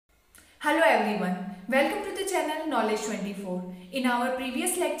Hello everyone, welcome to the channel Knowledge 24. In our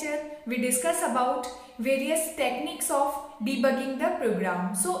previous lecture, we discussed about various techniques of debugging the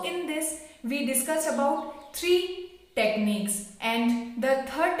program. So in this, we discussed about 3 techniques, and the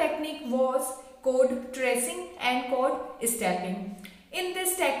third technique was code tracing and code stepping. In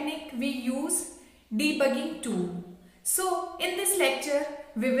this technique, we use debugging tool. So in this lecture,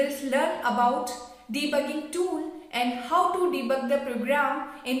 we will learn about debugging tool and how to debug the program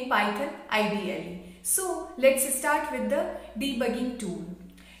in Python ideally. So let's start with the debugging tool.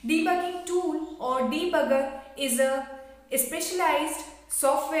 Debugging tool or debugger is a specialized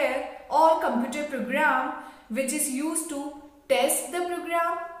software or computer program which is used to test the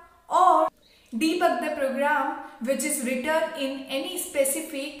program or debug the program which is written in any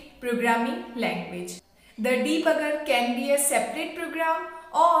specific programming language. The debugger can be a separate program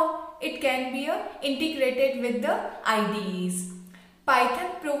or it can be integrated with the IDEs.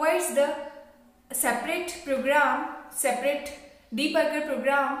 Python provides the separate debugger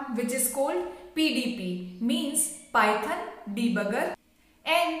program which is called PDP, means Python debugger,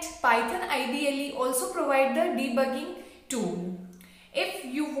 and Python ideally also provide the debugging tool. If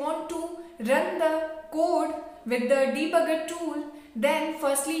you want to run the code with the debugger tool, then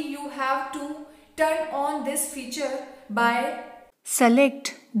firstly you have to turn on this feature by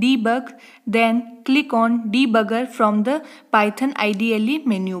select debug, then click on debugger from the Python IDE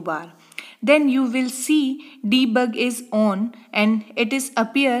menu bar. Then you will see debug is on and it is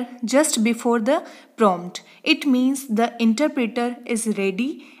appear just before the prompt. It means the interpreter is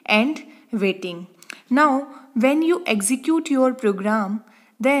ready and waiting. Now when you execute your program,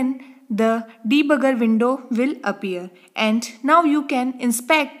 then the debugger window will appear and now you can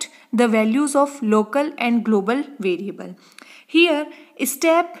inspect the values of local and global variable. Here,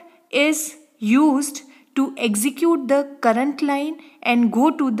 step is used to execute the current line and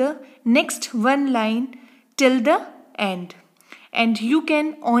go to the next one line till the end. And you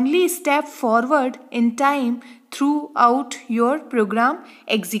can only step forward in time throughout your program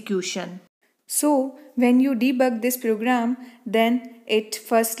execution. So, when you debug this program, then it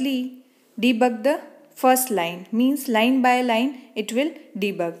firstly debug the first line, means line by line it will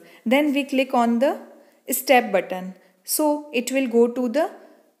debug. Then we click on the step button. So it will go to the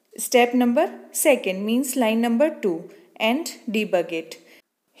step number 2, means line number 2, and debug it.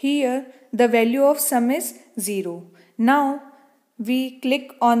 Here the value of sum is 0. Now we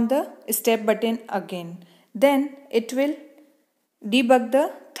click on the step button again. Then it will debug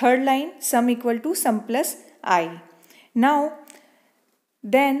the third line, sum equal to sum plus I. Now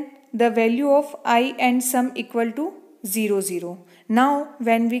then the value of I and sum equal to 0, 0. Now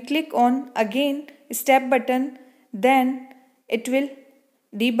when we click on again step button, then it will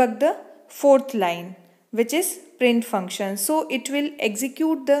debug the fourth line which is print function. So it will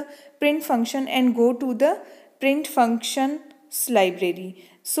execute the print function and go to the print functions library.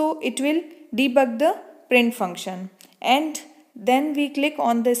 So it will debug the print function, and then we click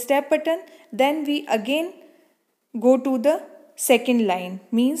on the step button. Then we again go to the second line,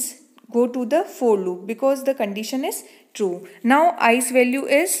 means go to the for loop because the condition is true. Now i's value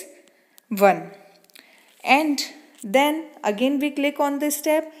is 1, and then again we click on the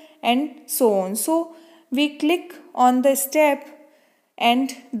step and so on. So we click on the step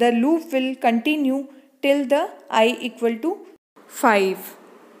and the loop will continue till the I equal to 5.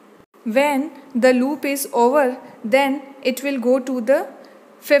 When the loop is over, then it will go to the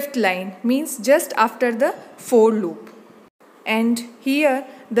 5th line, means just after the for loop. And here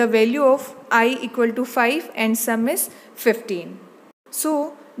the value of I equal to 5 and sum is 15.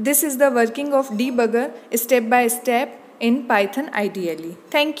 So this is the working of debugger step by step in Python ideally.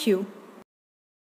 Thank you.